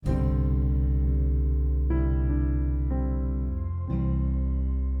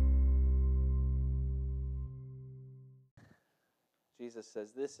Jesus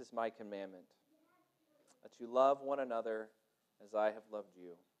says, "This is my commandment, that you love one another as I have loved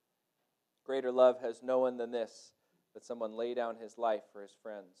you. Greater love has no one than this, that someone lay down his life for his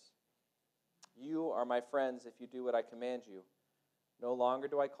friends. You are my friends if you do what I command you. No longer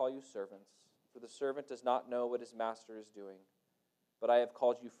do I call you servants, for the servant does not know what his master is doing. But I have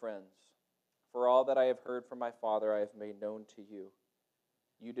called you friends. For all that I have heard from my Father I have made known to you.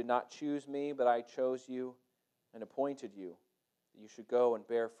 You did not choose me, but I chose you and appointed you, that you should go and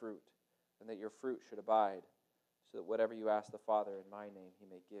bear fruit, and that your fruit should abide, so that whatever you ask the Father in my name he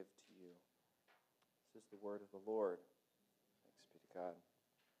may give to you." This is the word of the Lord. Thanks be to God.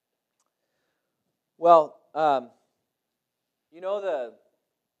 Well, you know the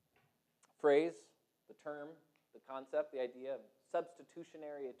phrase, the term, the concept, the idea of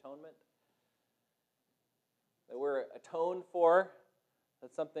substitutionary atonement? That we're atoned for,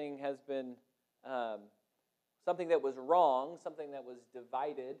 that something has been, something that was wrong, something that was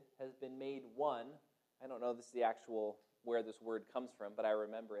divided, has been made one. I don't know this is the actual, where this word comes from, but I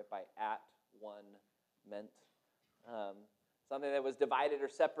remember it by "at one" meant. Something that was divided or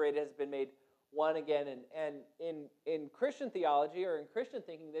separated has been made one again. And in Christian theology or in Christian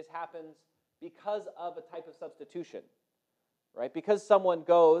thinking, this happens because of a type of substitution, right? Because someone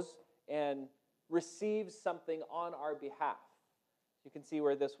goes and receives something on our behalf. You can see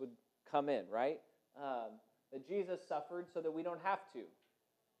where this would come in, right? That Jesus suffered so that we don't have to.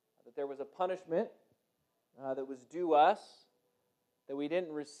 That there was a punishment that was due us that we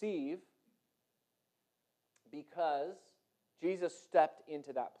didn't receive because Jesus stepped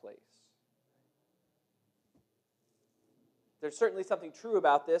into that place. There's certainly something true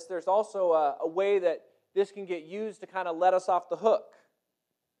about this. There's also a way that this can get used to kind of let us off the hook.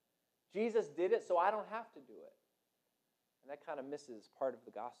 Jesus did it, so I don't have to do it. And that kind of misses part of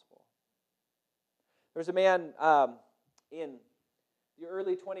the gospel. There's a man in the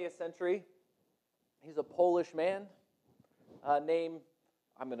early 20th century. He's a Polish man named,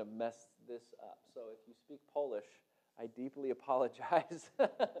 I'm going to mess this up, so if you speak Polish, I deeply apologize.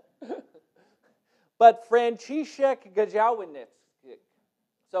 But Franciszek Gajałnicki.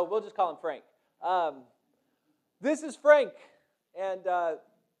 So we'll just call him Frank. This is Frank, and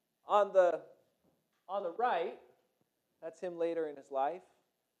on the right, that's him later in his life.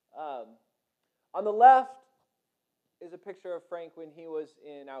 On the left is a picture of Frank when he was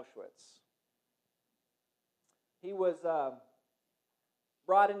in Auschwitz. He was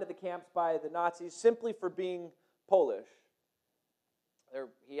brought into the camps by the Nazis simply for being Polish.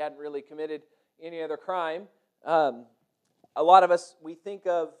 He hadn't really committed any other crime. A lot of us, we think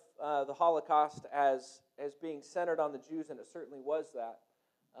of the Holocaust as being centered on the Jews, and it certainly was that.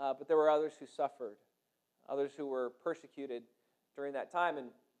 But there were others who suffered, others who were persecuted during that time,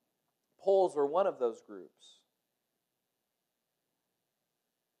 and Poles were one of those groups.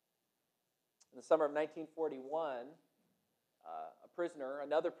 In the summer of 1941,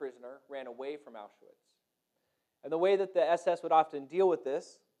 another prisoner, ran away from Auschwitz. And the way that the SS would often deal with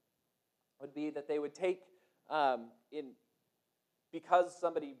this would be that they would take, because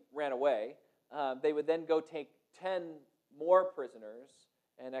somebody ran away, they would then go take 10 more prisoners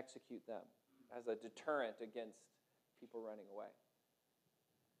and execute them as a deterrent against people running away.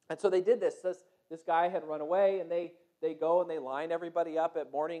 And so they did this. This guy had run away, and they go and they line everybody up at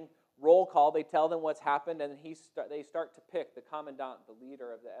morning roll call. They tell them what's happened, and they start to pick. The commandant, the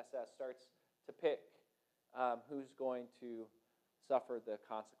leader of the SS, starts to pick who's going to suffer the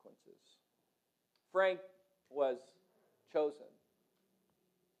consequences. Frank was chosen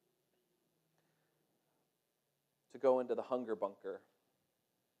to go into the hunger bunker.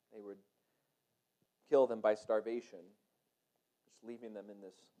 They would kill them by starvation, just leaving them in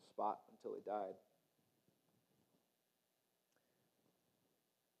this spot until he died.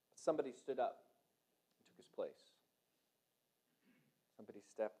 Somebody stood up and took his place. Somebody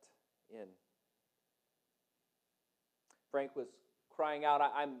stepped in. Frank was crying out,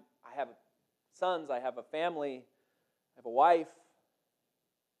 I have sons, I have a family, I have a wife.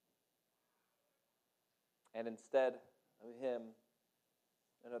 And instead of him,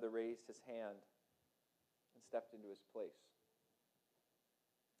 another raised his hand and stepped into his place.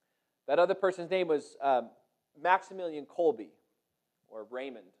 That other person's name was Maximilian Kolbe, or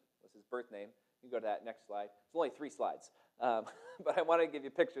Raymond was his birth name. You can go to that next slide. It's only 3 slides, but I want to give you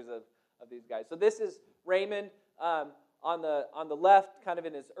pictures of these guys. So this is Raymond on the left, kind of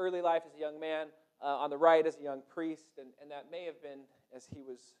in his early life as a young man, on the right as a young priest, and that may have been as he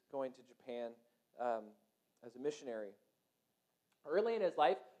was going to Japan as a missionary. Early in his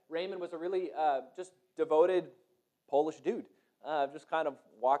life, Raymond was a really just devoted Polish dude, just kind of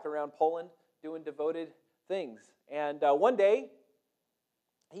walking around Poland doing devoted things. And one day,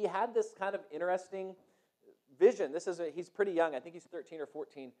 he had this kind of interesting vision. He's pretty young. I think he's 13 or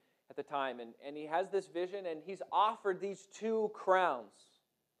 14 at the time. And he has this vision, and he's offered these two crowns.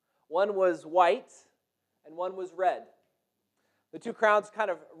 One was white, and one was red. The two crowns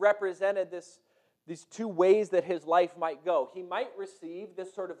kind of represented these two ways that his life might go. He might receive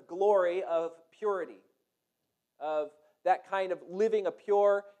this sort of glory of purity, of that kind of living a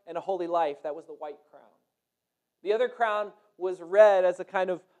pure and a holy life. That was the white crown. The other crown was red as a kind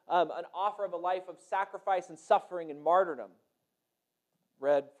of an offer of a life of sacrifice and suffering and martyrdom.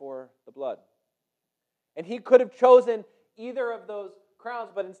 Red for the blood. And he could have chosen either of those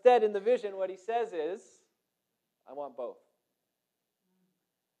crowns, but instead in the vision what he says is, I want both.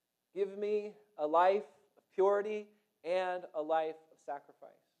 Give me a life of purity and a life of sacrifice.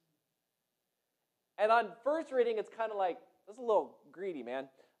 And on first reading, it's kind of like, this is a little greedy, man.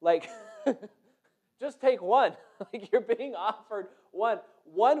 Like, just take one. Like, you're being offered one.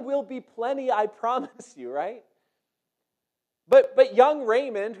 One will be plenty, I promise you, right? But young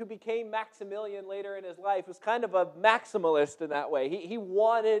Raymond, who became Maximilian later in his life, was kind of a maximalist in that way. He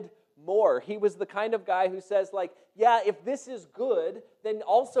wanted more. He was the kind of guy who says, like, yeah, if this is good, then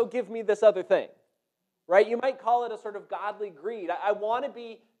also give me this other thing, right? You might call it a sort of godly greed. I want to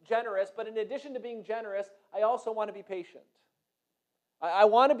be generous, but in addition to being generous, I also want to be patient. I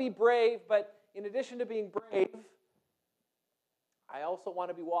want to be brave, but in addition to being brave, I also want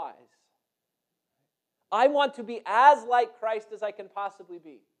to be wise. I want to be as like Christ as I can possibly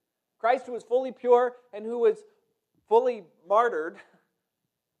be. Christ, who was fully pure and who was fully martyred,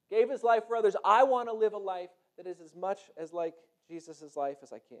 gave his life for others. I want to live a life that is as much as like Jesus' life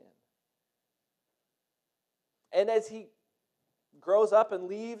as I can. And as he grows up and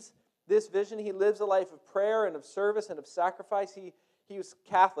leaves this vision, he lives a life of prayer and of service and of sacrifice. He was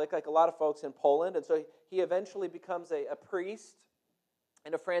Catholic, like a lot of folks in Poland, and so he eventually becomes a priest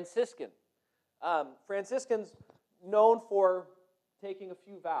and a Franciscan. Franciscans known for taking a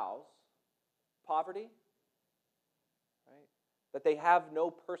few vows. Poverty, right? That they have no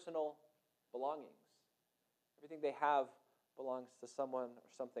personal belongings. Everything they have belongs to someone or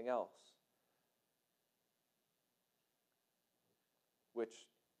something else. Which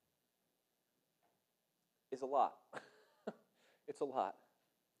is a lot. It's a lot.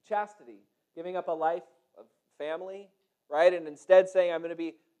 Chastity, giving up a life of family, right? And instead saying, I'm going to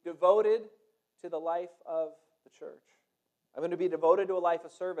be devoted to the life of the church. I'm going to be devoted to a life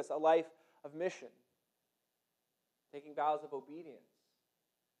of service, a life of mission, taking vows of obedience.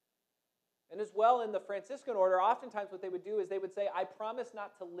 And as well in the Franciscan order, oftentimes what they would do is they would say, I promise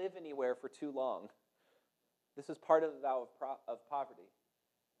not to live anywhere for too long. This is part of the vow of poverty.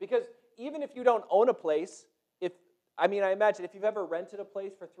 Because even if you don't own a place, I imagine if you've ever rented a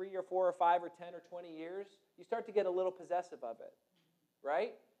place for 3 or 4 or 5 or 10 or 20 years, you start to get a little possessive of it,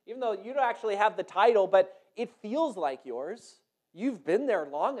 right? Even though you don't actually have the title, but it feels like yours. You've been there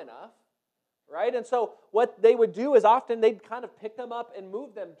long enough, right? And so what they would do is often they'd kind of pick them up and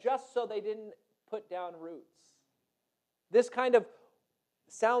move them just so they didn't put down roots. This kind of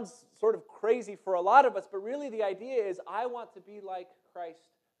sounds sort of crazy for a lot of us, but really the idea is I want to be like Christ,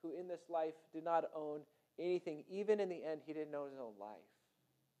 who in this life did not own anything. Even in the end, he didn't own his own life.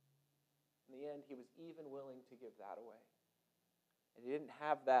 In the end, he was even willing to give that away. And he didn't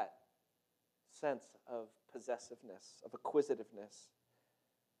have that sense of possessiveness, of acquisitiveness.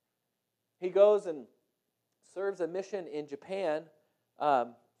 He goes and serves a mission in Japan,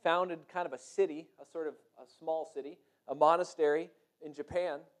 founded kind of a city, a sort of a small city, a monastery in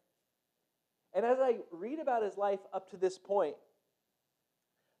Japan. And as I read about his life up to this point,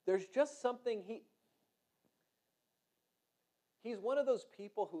 there's just something, he's one of those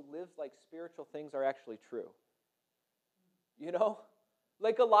people who lives like spiritual things are actually true. You know?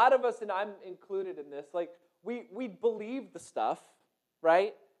 Like a lot of us, and I'm included in this, like we believe the stuff,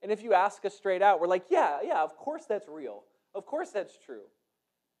 right? And if you ask us straight out, we're like, yeah, of course that's real. Of course that's true.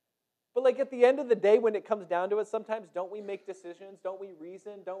 But like at the end of the day, when it comes down to it, sometimes don't we make decisions? Don't we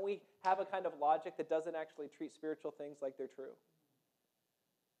reason? Don't we have a kind of logic that doesn't actually treat spiritual things like they're true?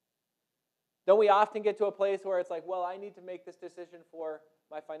 Don't we often get to a place where it's like, well, I need to make this decision for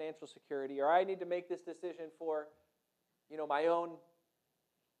my financial security, or I need to make this decision for, my own,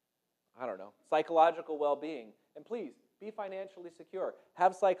 psychological well-being. And please, be financially secure.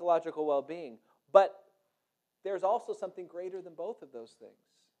 Have psychological well-being. But there's also something greater than both of those things.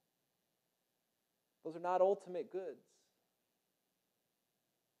 Those are not ultimate goods.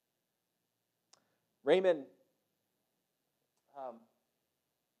 Raymond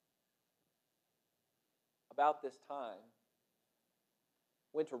about this time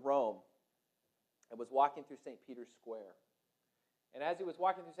went to Rome and was walking through St. Peter's Square. And as he was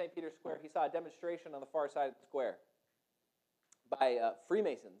walking through St. Peter's Square, he saw a demonstration on the far side of the square by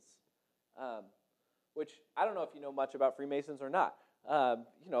Freemasons, which I don't know if you know much about Freemasons or not.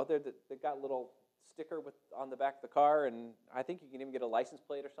 They've got a little sticker on the back of the car, and I think you can even get a license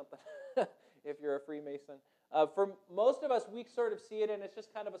plate or something if you're a Freemason. For most of us, we sort of see it, and it's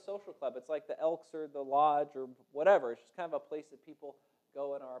just kind of a social club. It's like the Elks or the Lodge or whatever. It's just kind of a place that people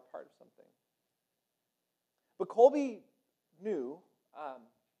go and are a part of something. But Colby knew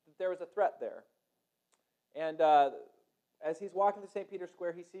that there was a threat there. And as he's walking through St. Peter's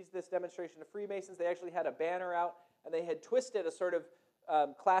Square, he sees this demonstration of Freemasons. They actually had a banner out, and they had twisted a sort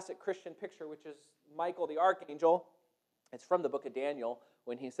of classic Christian picture, which is Michael the Archangel. It's from the book of Daniel,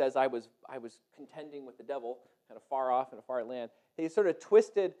 when he says, I was contending with the devil, kind of far off in a far land. He sort of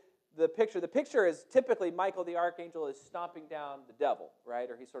twisted the picture. The picture is typically Michael the Archangel is stomping down the devil, right?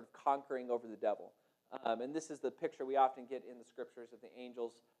 Or he's sort of conquering over the devil. And this is the picture we often get in the scriptures of the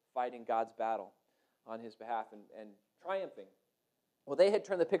angels fighting God's battle on his behalf and triumphing. Well, they had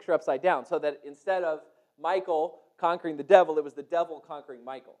turned the picture upside down so that instead of Michael conquering the devil, it was the devil conquering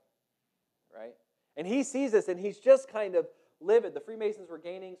Michael, right? And he sees this, and he's just kind of livid. The Freemasons were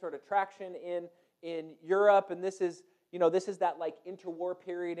gaining sort of traction in Europe, and this is that like interwar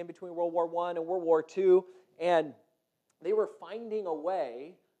period in between World War I and World War II, and they were finding a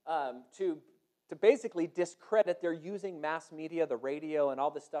way to basically discredit. They're using mass media, the radio, and all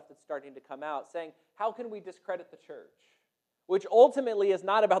this stuff that's starting to come out, saying, how can we discredit the church? Which ultimately is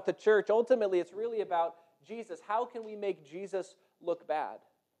not about the church. Ultimately, it's really about Jesus. How can we make Jesus look bad?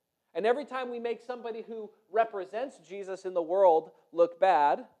 And every time we make somebody who represents Jesus in the world look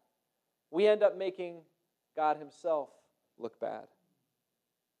bad, we end up making God himself look bad.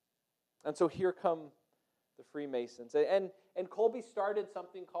 And so here come the Freemasons. And Colby started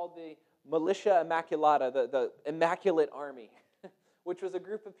something called the Militia Immaculata, the Immaculate Army, which was a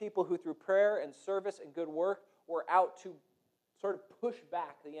group of people who through prayer and service and good work were out to sort of push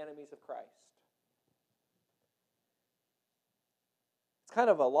back the enemies of Christ. It's kind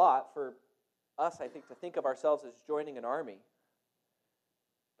of a lot for us, I think, to think of ourselves as joining an army.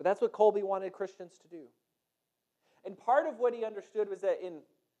 But that's what Colby wanted Christians to do. And part of what he understood was that in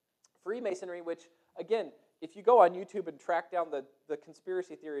Freemasonry, which, again, if you go on YouTube and track down the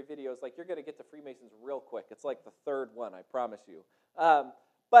conspiracy theory videos, like you're going to get to Freemasons real quick. It's like the third one, I promise you.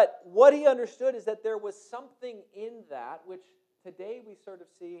 But what he understood is that there was something in that which today we sort of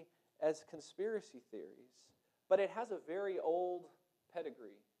see as conspiracy theories, but it has a very old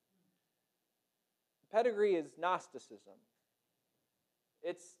pedigree. Pedigree is Gnosticism.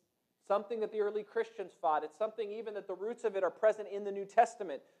 It's something that the early Christians fought. It's something even that the roots of it are present in the New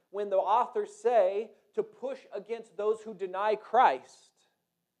Testament when the authors say to push against those who deny Christ.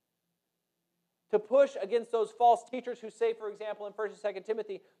 To push against those false teachers who say, for example, in 1 and 2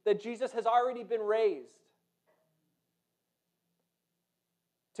 Timothy, that Jesus has already been raised.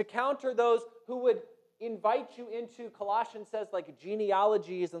 To counter those who would invite you into, Colossians says, like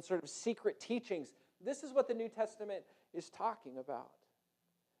genealogies and sort of secret teachings. This is what the New Testament is talking about.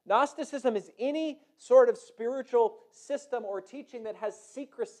 Gnosticism is any sort of spiritual system or teaching that has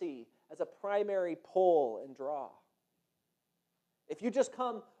secrecy as a primary pull and draw. If you just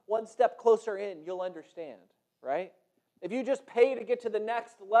come one step closer in, you'll understand, right? If you just pay to get to the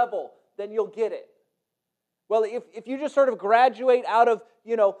next level, then you'll get it. Well, if you just sort of graduate out of,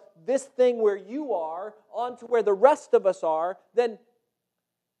 this thing where you are onto where the rest of us are, then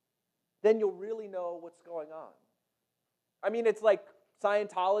you'll really know what's going on. I mean, it's like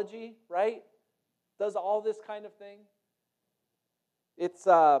Scientology, right? Does all this kind of thing. It's,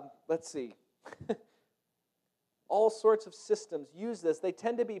 let's see. All sorts of systems use this. They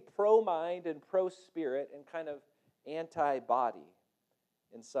tend to be pro-mind and pro-spirit and kind of anti-body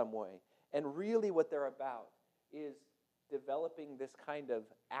in some way. And really what they're about is developing this kind of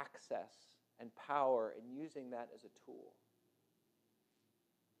access and power and using that as a tool.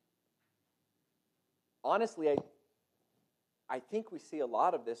 Honestly, I think we see a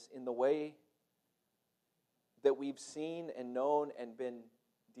lot of this in the way that we've seen and known and been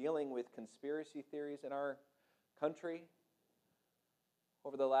dealing with conspiracy theories in our country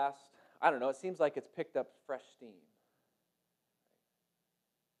over the last, it seems like it's picked up fresh steam.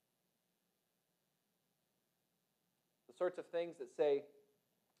 The sorts of things that say,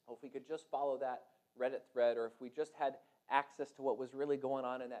 if we could just follow that Reddit thread, or if we just had access to what was really going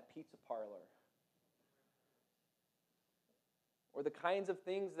on in that pizza parlor. Or the kinds of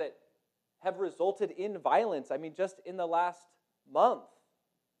things that have resulted in violence. I mean, just in the last month.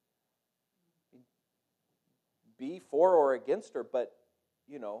 Be for or against her, but,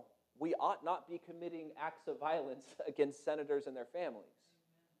 we ought not be committing acts of violence against senators and their families,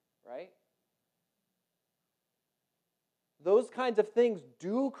 right? Those kinds of things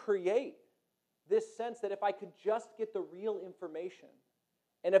do create this sense that if I could just get the real information,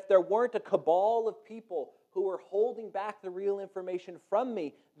 and if there weren't a cabal of people who were holding back the real information from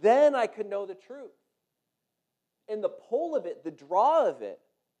me, then I could know the truth. And the pull of it, the draw of it,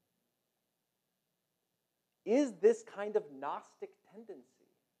 is this kind of Gnostic tendency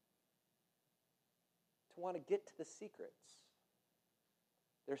to want to get to the secrets.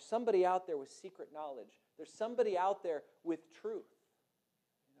 There's somebody out there with secret knowledge. There's somebody out there with truth.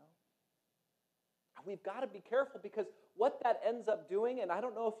 And we've got to be careful, because what that ends up doing, and I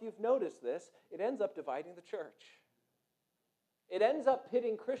don't know if you've noticed this, it ends up dividing the church. It ends up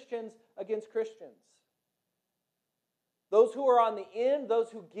pitting Christians against Christians. Those who are on the in,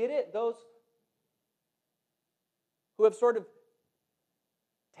 those who get it, those who have sort of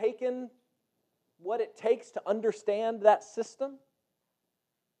taken what it takes to understand that system,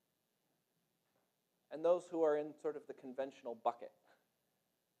 and those who are in sort of the conventional bucket.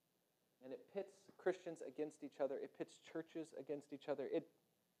 And it pits Christians against each other. It pits churches against each other. It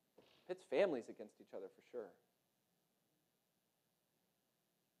pits families against each other, for sure.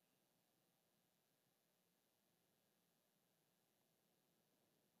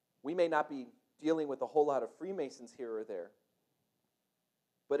 We may not be dealing with a whole lot of Freemasons here or there,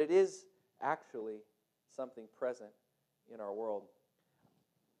 but it is actually something present in our world.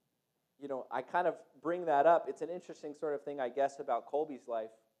 I kind of bring that up. It's an interesting sort of thing, I guess, about Colby's life.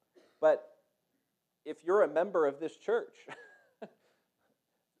 But if you're a member of this church,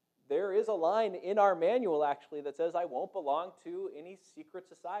 there is a line in our manual, actually, that says, I won't belong to any secret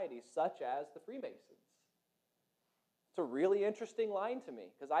societies, such as the Freemasons. It's a really interesting line to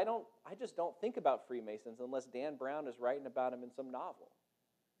me, because I just don't think about Freemasons unless Dan Brown is writing about them in some novel,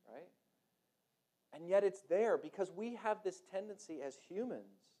 right? And yet it's there, because we have this tendency as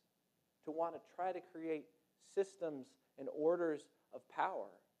humans to want to try to create systems and orders of power.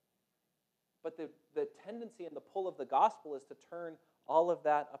 But the tendency and the pull of the gospel is to turn all of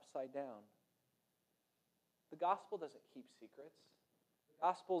that upside down. The gospel doesn't keep secrets. The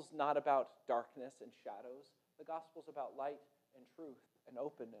gospel's not about darkness and shadows. The gospel's about light and truth and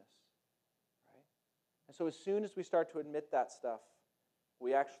openness. Right? And so as soon as we start to admit that stuff,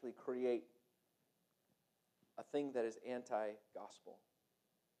 we actually create a thing that is anti-gospel.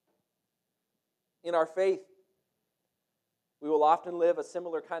 In our faith, we will often live a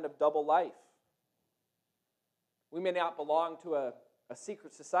similar kind of double life. We may not belong to a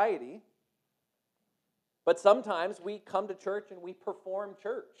secret society, but sometimes we come to church and we perform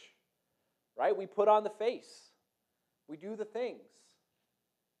church, right? We put on the face. We do the things.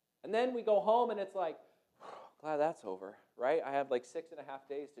 And then we go home and it's like, glad that's over, right? I have like 6.5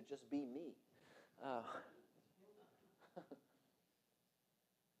 days to just be me.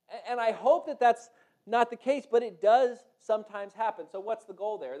 And I hope that that's not the case, but it does sometimes happen. So what's the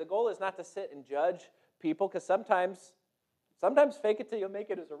goal there? The goal is not to sit and judge people, because sometimes fake it till you make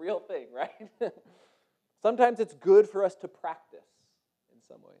it is a real thing, right? Sometimes it's good for us to practice in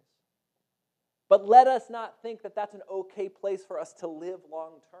some ways. But let us not think that that's an okay place for us to live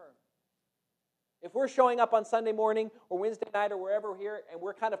long term. If we're showing up on Sunday morning or Wednesday night or wherever we're here and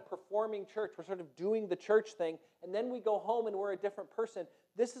we're kind of performing church, we're sort of doing the church thing, and then we go home and we're a different person,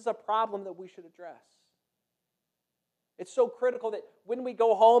 this is a problem that we should address. It's so critical that when we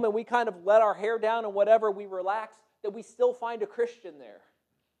go home and we kind of let our hair down and whatever, we relax, that we still find a Christian there.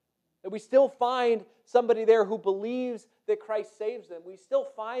 That we still find somebody there who believes that Christ saves them. We still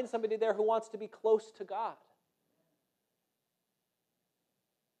find somebody there who wants to be close to God.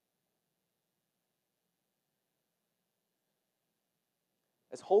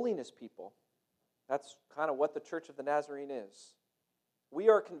 As holiness people, that's kind of what the Church of the Nazarene is. We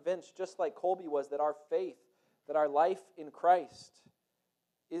are convinced, just like Colby was, that our faith, that our life in Christ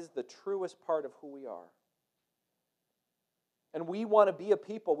is the truest part of who we are. And we want to be a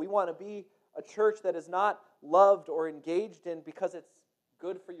people, we want to be a church that is not loved or engaged in because it's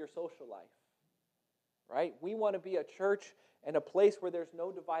good for your social life. Right? We want to be a church and a place where there's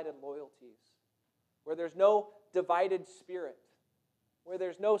no divided loyalties, where there's no divided spirit, where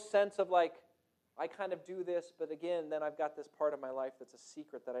there's no sense of like, I kind of do this, but again, then I've got this part of my life that's a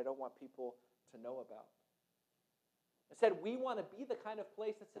secret that I don't want people to know about. Instead, we want to be the kind of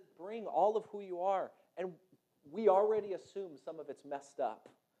place that says, bring all of who you are. And we already assume some of it's messed up.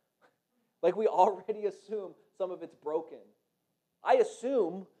 Like we already assume some of it's broken. I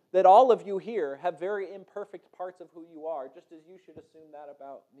assume that all of you here have very imperfect parts of who you are, just as you should assume that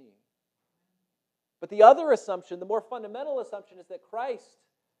about me. But the other assumption, the more fundamental assumption, is that Christ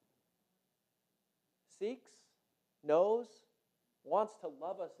seeks, knows, wants to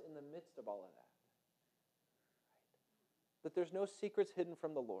love us in the midst of all of that. That there's no secrets hidden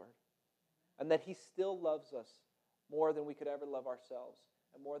from the Lord, and that he still loves us more than we could ever love ourselves,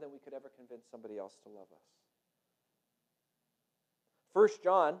 and more than we could ever convince somebody else to love us. 1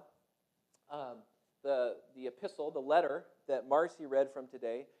 John, the epistle, the letter that Marcy read from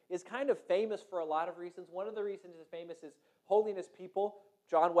today, is kind of famous for a lot of reasons. One of the reasons it's famous is holiness people,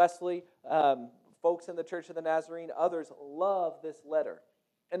 John Wesley, folks in the Church of the Nazarene, others love this letter.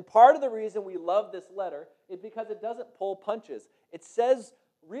 And part of the reason we love this letter is because it doesn't pull punches. It says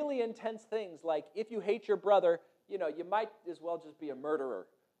really intense things like, if you hate your brother, you might as well just be a murderer,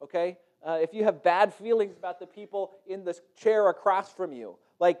 okay? If you have bad feelings about the people in the chair across from you,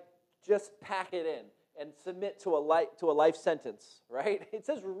 just pack it in and submit to a life sentence, right? It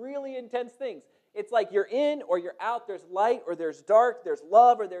says really intense things. It's like you're in or you're out. There's light or there's dark. There's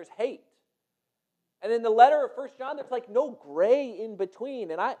love or there's hate. And in the letter of 1 John, there's no gray in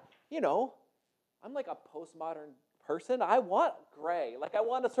between. And I'm like a postmodern person. I want gray. I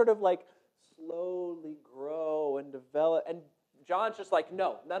want to sort of slowly grow and develop. And John's just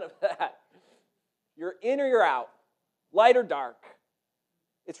no, none of that. You're in or you're out, light or dark.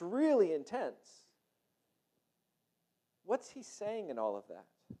 It's really intense. What's he saying in all of that?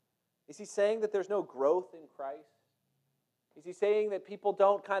 Is he saying that there's no growth in Christ? Is he saying that people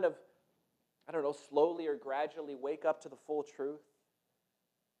don't slowly or gradually wake up to the full truth?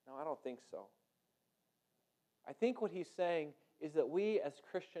 No, I don't think so. I think what he's saying is that we as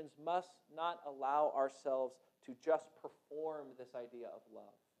Christians must not allow ourselves to just perform this idea of love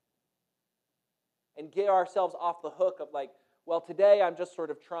and get ourselves off the hook of today I'm just sort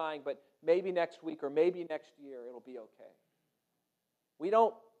of trying, but maybe next week or maybe next year it'll be okay. We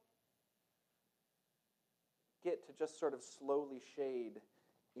don't get to just sort of slowly shade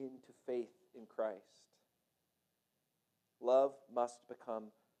into faith in Christ. Love must become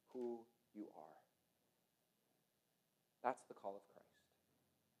who you are. That's the call of Christ.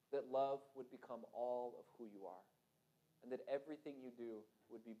 That love would become all of who you are, and that everything you do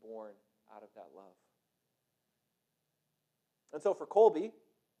would be born out of that love. And so for Kolbe,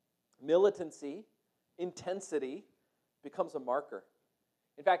 militancy, intensity becomes a marker.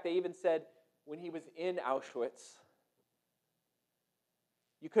 In fact, they even said when he was in Auschwitz,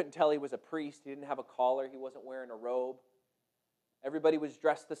 you couldn't tell he was a priest. He didn't have a collar. He wasn't wearing a robe. Everybody was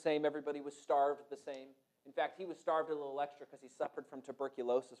dressed the same. Everybody was starved the same. In fact, he was starved a little extra because he suffered from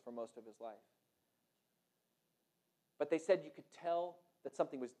tuberculosis for most of his life. But they said you could tell that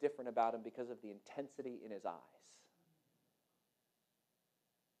something was different about him because of the intensity in his eyes.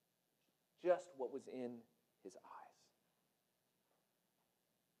 Just what was in his eyes.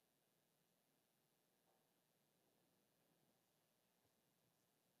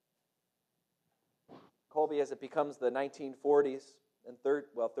 Kolbe, as it becomes the 1940s and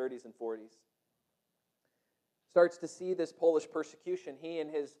 30s and 40s, starts to see this Polish persecution. He and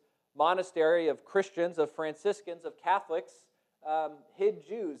his monastery of Christians, of Franciscans, of Catholics, hid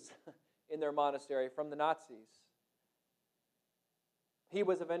Jews in their monastery from the Nazis. He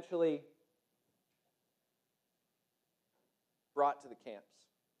was eventually brought to the camps.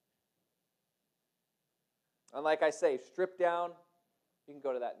 And like I say, stripped down. You can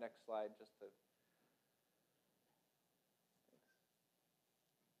go to that next slide just to...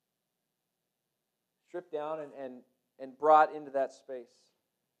 stripped down and brought into that space.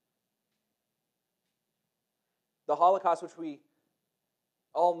 The Holocaust, which we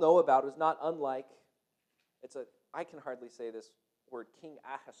all know about, was not unlike, I can hardly say this word, King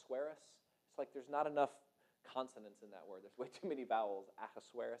Ahasuerus. It's like there's not enough consonants in that word. There's way too many vowels,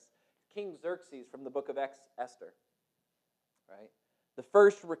 Ahasuerus. King Xerxes from the book of Esther, right? The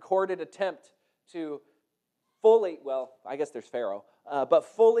first recorded attempt to fully, I guess there's Pharaoh, but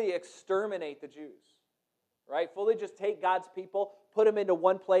fully exterminate the Jews. Right? Fully just take God's people, put them into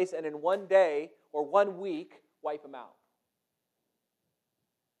one place, and in one day or 1 week, wipe them out.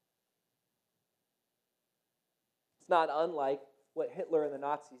 It's not unlike what Hitler and the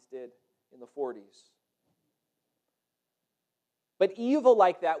Nazis did in the 40s. But evil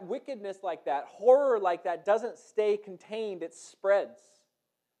like that, wickedness like that, horror like that doesn't stay contained, it spreads.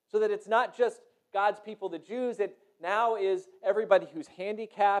 So that it's not just God's people, the Jews, it now is everybody who's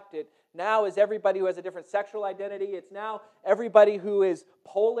handicapped, it now is everybody who has a different sexual identity. It's now everybody who is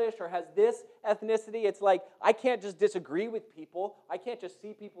Polish or has this ethnicity. It's like, I can't just disagree with people. I can't just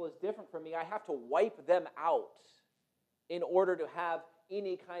see people as different from me. I have to wipe them out in order to have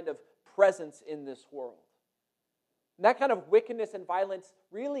any kind of presence in this world. And that kind of wickedness and violence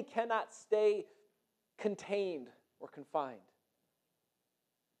really cannot stay contained or confined.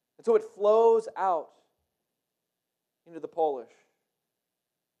 And so it flows out into the Polish.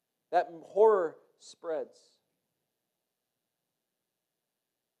 That horror spreads.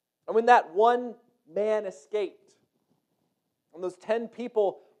 And when that one man escaped, and those 10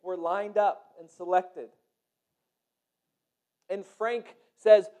 people were lined up and selected, and Frank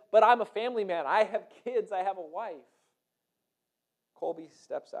says, but I'm a family man. I have kids. I have a wife. Kolbe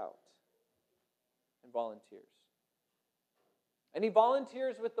steps out and volunteers. And he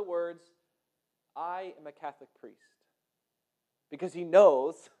volunteers with the words, I am a Catholic priest. Because he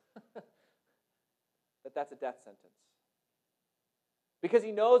knows that that's a death sentence. Because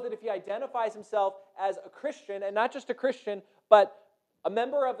he knows that if he identifies himself as a Christian, and not just a Christian, but a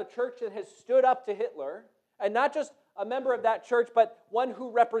member of the church that has stood up to Hitler, and not just a member of that church, but one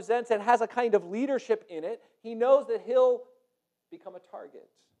who represents and has a kind of leadership in it, he knows that he'll become a target.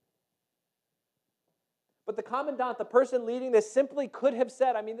 But the commandant, the person leading this, simply could have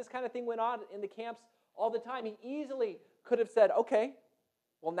said, this kind of thing went on in the camps all the time. He easily could have said, okay,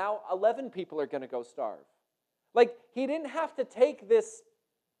 well now 11 people are going to go starve. Like, he didn't have to take this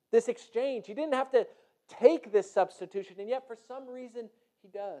exchange. He didn't have to take this substitution, and yet for some reason he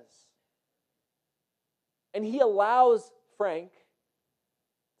does. And he allows Frank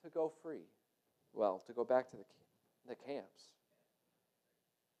to go free. Well, to go back to the camps.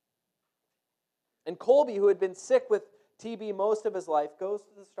 And Kolbe, who had been sick with TB most of his life, goes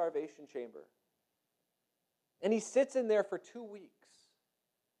to the starvation chamber. And he sits in there for 2 weeks,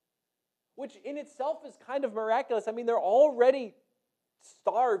 which in itself is kind of miraculous. They're already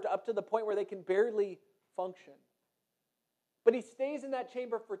starved up to the point where they can barely function. But he stays in that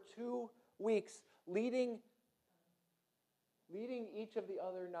chamber for 2 weeks, leading each of the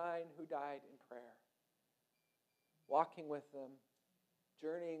other 9 who died in prayer, walking with them,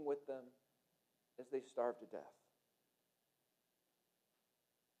 journeying with them as they starve to death.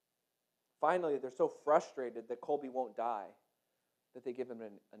 Finally, they're so frustrated that Kolbe won't die that they give him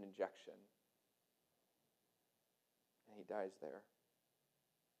an injection. And he dies there.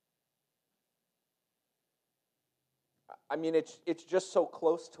 It's just so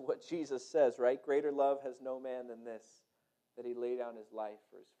close to what Jesus says, right? Greater love has no man than this, that he lay down his life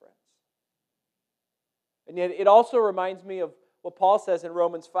for his friends. And yet it also reminds me of what Paul says in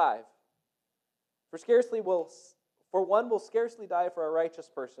Romans 5. For one will scarcely die for a righteous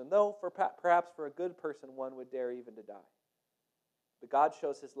person, though perhaps for a good person one would dare even to die. But God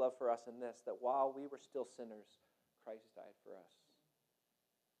shows his love for us in this, that while we were still sinners, Christ died for us.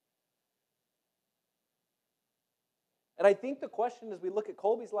 And I think the question as we look at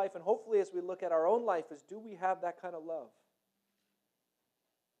Kolbe's life, and hopefully as we look at our own life, is do we have that kind of love?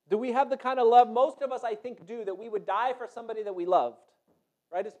 Do we have the kind of love most of us, I think, do, that we would die for somebody that we loved,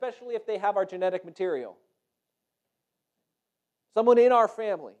 right? Especially if they have our genetic material. Someone in our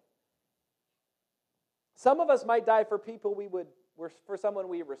family. Some of us might die for people for someone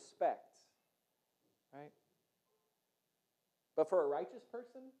we respect, right? But for a righteous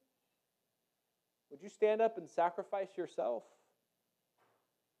person, would you stand up and sacrifice yourself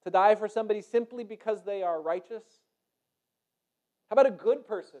to die for somebody simply because they are righteous? How about a good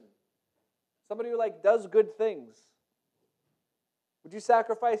person? Somebody who does good things. Would you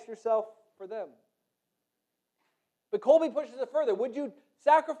sacrifice yourself for them? But Kolbe pushes it further. Would you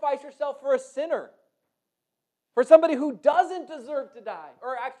sacrifice yourself for a sinner? For somebody who doesn't deserve to die?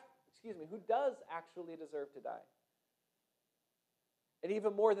 Who does actually deserve to die? And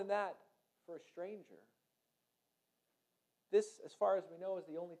even more than that, for a stranger. This, as far as we know, is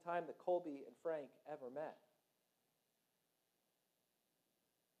the only time that Kolbe and Frank ever met.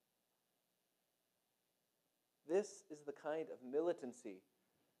 This is the kind of militancy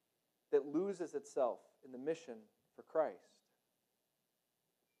that loses itself in the mission for Christ.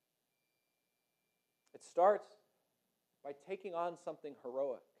 It starts by taking on something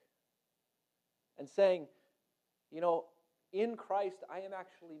heroic and saying, in Christ, I am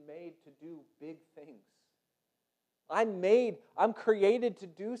actually made to do big things. I'm created to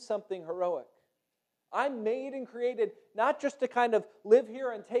do something heroic. I'm made and created not just to kind of live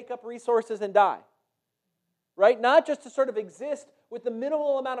here and take up resources and die. Right? Not just to sort of exist with the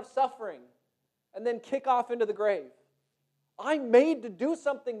minimal amount of suffering and then kick off into the grave. I'm made to do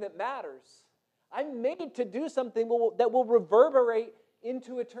something that matters. I'm made to do something that will reverberate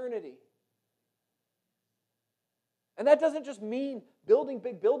into eternity. And that doesn't just mean building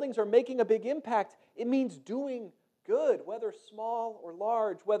big buildings or making a big impact. It means doing good, whether small or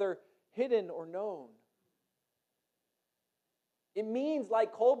large, whether hidden or known. It means,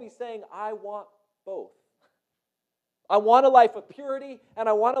 like Kolbe saying, I want both. I want a life of purity, and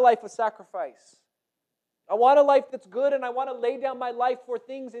I want a life of sacrifice. I want a life that's good, and I want to lay down my life for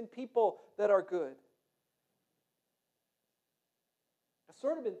things and people that are good.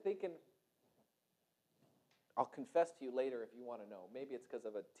 sort of been thinking, I'll confess to you later if you want to know. Maybe it's because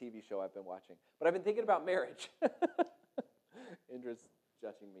of a TV show I've been watching. But I've been thinking about marriage. Indra's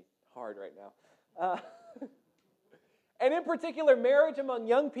judging me hard right now. And in particular, marriage among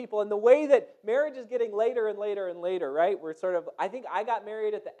young people and the way that marriage is getting later and later and later, right? We're sort of, I think I got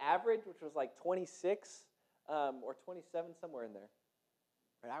married at the average, which was like 26 or 27, somewhere in there.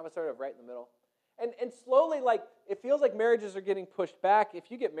 And I was sort of right in the middle. And slowly, like, it feels like marriages are getting pushed back. If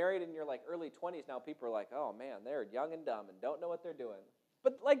you get married in your, like, early 20s now, people are like, oh, man, they're young and dumb and don't know what they're doing.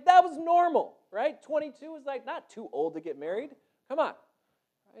 But, like, that was normal, right? 22 is, like, not too old to get married. Come on,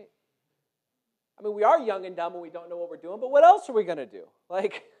 right? I mean, we are young and dumb and we don't know what we're doing, but what else are we going to do?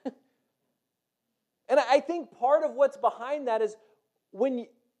 Like, and I think part of what's behind that is when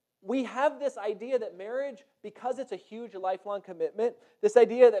we have this idea that marriage, because it's a huge lifelong commitment, this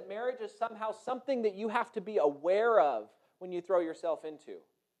idea that marriage is somehow something that you have to be aware of when you throw yourself into.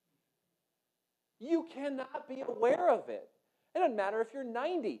 You cannot be aware of it. It doesn't matter if you're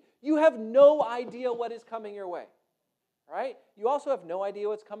 90. You have no idea what is coming your way. Right? You also have no idea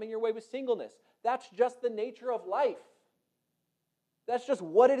what's coming your way with singleness. That's just the nature of life. That's just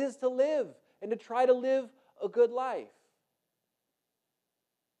what it is to live and to try to live a good life.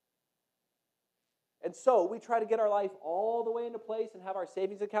 And so we try to get our life all the way into place and have our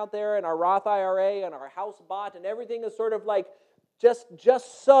savings account there and our Roth IRA and our house bought and everything is sort of like just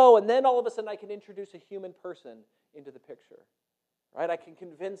so. And then all of a sudden I can introduce a human person into the picture. Right? I can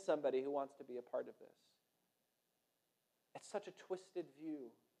convince somebody who wants to be a part of this. It's such a twisted view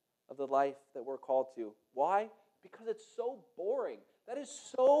of the life that we're called to. Why? Because it's so boring. That is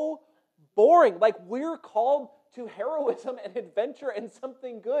so boring. Like, we're called to heroism and adventure and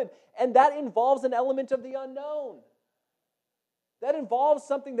something good. And that involves an element of the unknown. That involves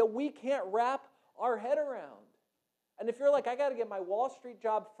something that we can't wrap our head around. And if you're like, I got to get my Wall Street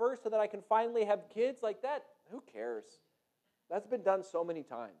job first so that I can finally have kids, like that, who cares? That's been done so many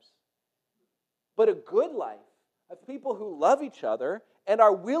times. But a good life of people who love each other and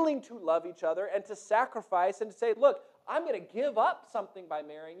are willing to love each other and to sacrifice and to say, look, I'm going to give up something by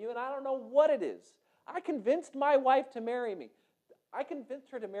marrying you, and I don't know what it is. I convinced my wife to marry me. I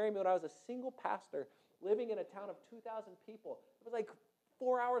convinced her to marry me when I was a single pastor living in a town of 2,000 people. It was like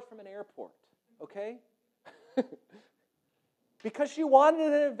 4 hours from an airport, okay? Because she wanted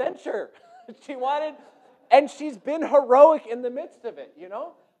an adventure. And she's been heroic in the midst of it, you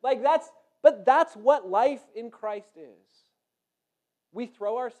know? But that's what life in Christ is. We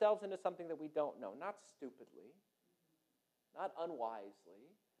throw ourselves into something that we don't know, not stupidly, not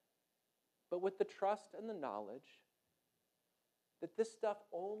unwisely, but with the trust and the knowledge that this stuff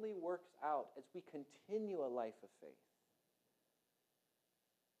only works out as we continue a life of faith.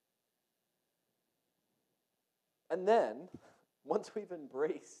 And then, once we've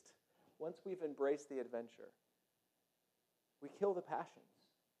embraced the adventure, we kill the passions.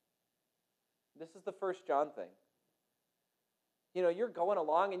 This is the 1 John thing. You know, you're going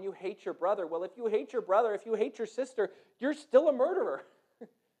along and you hate your brother. Well, if you hate your brother, if you hate your sister, you're still a murderer.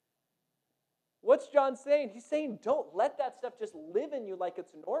 What's John saying? He's saying, don't let that stuff just live in you like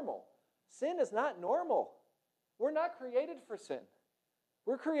it's normal. Sin is not normal. We're not created for sin.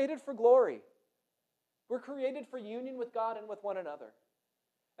 We're created for glory. We're created for union with God and with one another.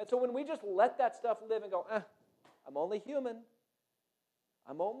 And so when we just let that stuff live and go, I'm only human.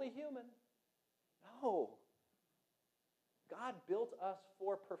 I'm only human. No. God built us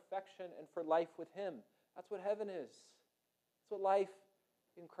for perfection and for life with Him. That's what heaven is. That's what life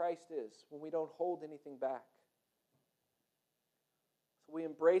in Christ is, when we don't hold anything back. So we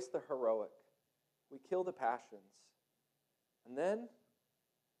embrace the heroic. We kill the passions. And then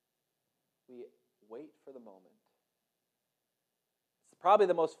we wait for the moment. It's probably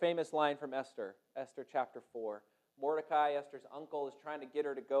the most famous line from Esther chapter 4. Mordecai, Esther's uncle, is trying to get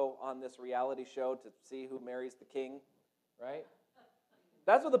her to go on this reality show to see who marries the king, right?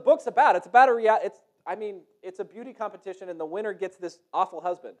 That's what the book's about. It's about it's a beauty competition, and the winner gets this awful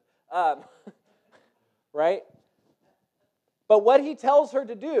husband, right? But what he tells her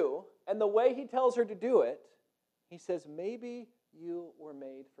to do, and the way he tells her to do it, he says, maybe you were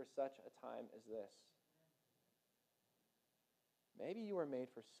made for such a time as this. Maybe you were made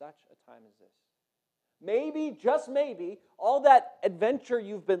for such a time as this. Maybe, just maybe, all that adventure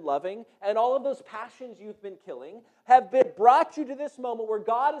you've been loving and all of those passions you've been killing have brought you to this moment where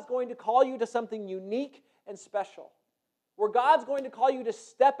God is going to call you to something unique and special. Where God's going to call you to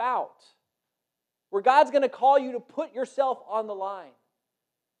step out. Where God's going to call you to put yourself on the line.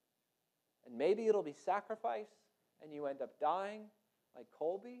 And maybe it'll be sacrifice and you end up dying like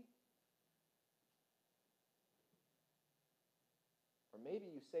Colby. Or maybe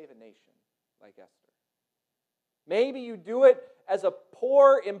you save a nation like Esther. Maybe you do it as a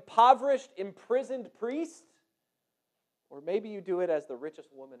poor, impoverished, imprisoned priest. Or maybe you do it as the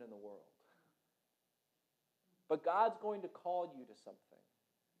richest woman in the world. But God's going to call you to something.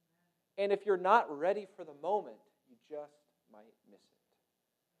 And if you're not ready for the moment, you just might miss it.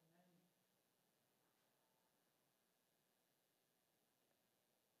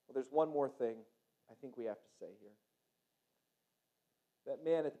 Well, there's one more thing I think we have to say here. That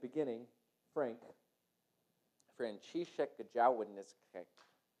man at the beginning, Franciszek Gajowniczek.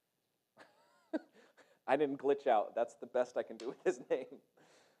 I didn't glitch out. That's the best I can do with his name.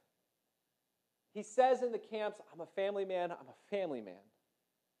 He says in the camps, I'm a family man, I'm a family man.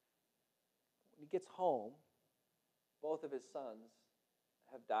 When he gets home, both of his sons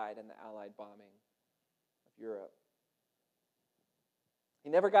have died in the Allied bombing of Europe. He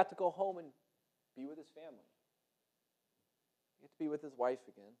never got to go home and be with his family. He got to be with his wife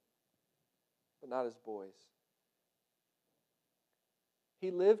again, but not his boys. He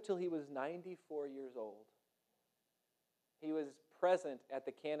lived till he was 94 years old. He was present at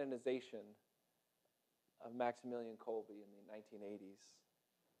the canonization of Maximilian Kolbe in the 1980s.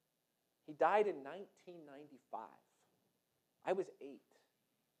 He died in 1995. I was 8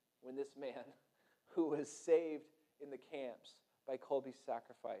 when this man, who was saved in the camps by Kolbe's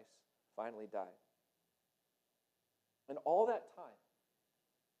sacrifice, finally died. And all that time,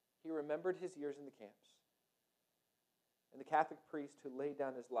 he remembered his years in the camps and the Catholic priest who laid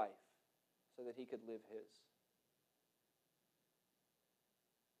down his life so that he could live his.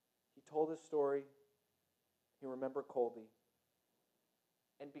 He told his story. He remembered Kolbe.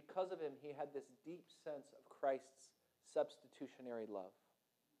 And because of him, he had this deep sense of Christ's substitutionary love.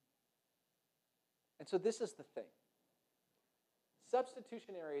 And so this is the thing.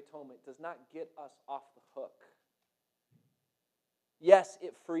 Substitutionary atonement does not get us off the hook. Yes,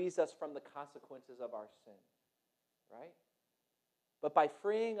 it frees us from the consequences of our sin, right? But by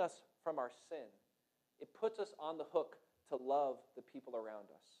freeing us from our sin, it puts us on the hook to love the people around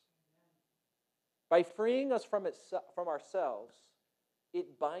us. By freeing us from ourselves,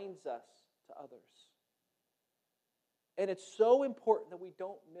 it binds us to others. And it's so important that we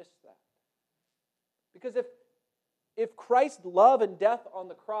don't miss that. Because if Christ's love and death on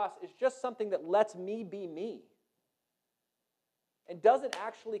the cross is just something that lets me be me and doesn't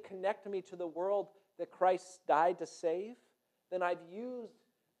actually connect me to the world that Christ died to save, then I've used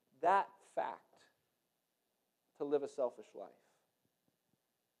that fact to live a selfish life.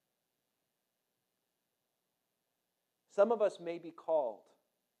 Some of us may be called,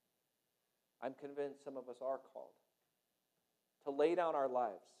 I'm convinced some of us are called, to lay down our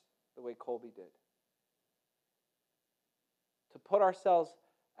lives the way Kolbe did. To put ourselves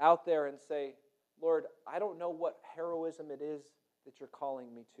out there and say, Lord, I don't know what heroism it is that you're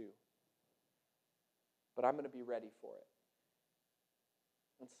calling me to, but I'm going to be ready for it.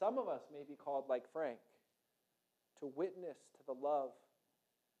 And some of us may be called, like Frank, to witness to the love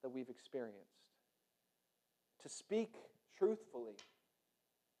that we've experienced. To speak truthfully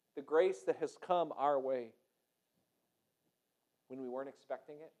the grace that has come our way when we weren't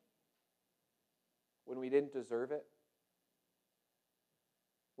expecting it, when we didn't deserve it,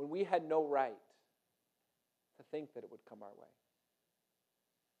 when we had no right to think that it would come our way.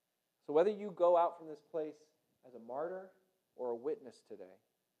 So whether you go out from this place as a martyr or a witness today,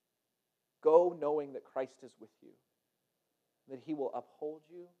 go knowing that Christ is with you, that he will uphold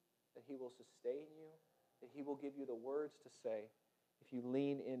you, that he will sustain you, that he will give you the words to say if you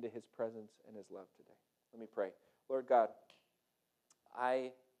lean into his presence and his love today. Let me pray. Lord God, I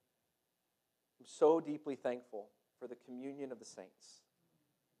am so deeply thankful for the communion of the saints.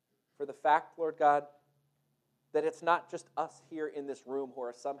 For the fact, Lord God, that it's not just us here in this room who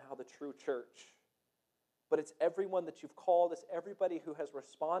are somehow the true church, but it's everyone that you've called. It's everybody who has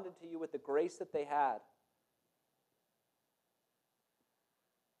responded to you with the grace that they had.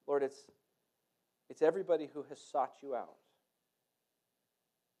 Lord, it's everybody who has sought you out.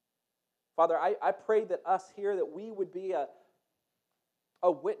 Father, I pray that us here, that we would be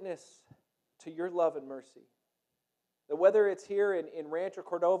a witness to your love and mercy. That whether it's here in Rancho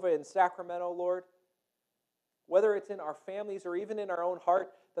Cordova, in Sacramento, Lord, whether it's in our families or even in our own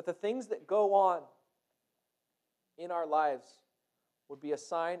heart, that the things that go on in our lives would be a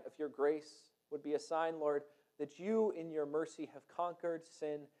sign of your grace, would be a sign, Lord, that you in your mercy have conquered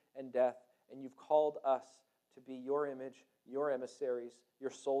sin and death, and you've called us to be your image, your emissaries,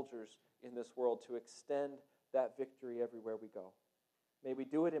 your soldiers in this world, to extend that victory everywhere we go. May we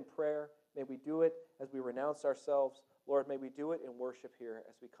do it in prayer. May we do it as we renounce ourselves. Lord, may we do it in worship here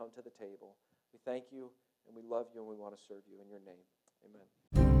as we come to the table. We thank you, and we love you, and we want to serve you in your name.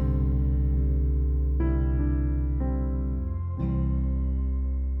 Amen.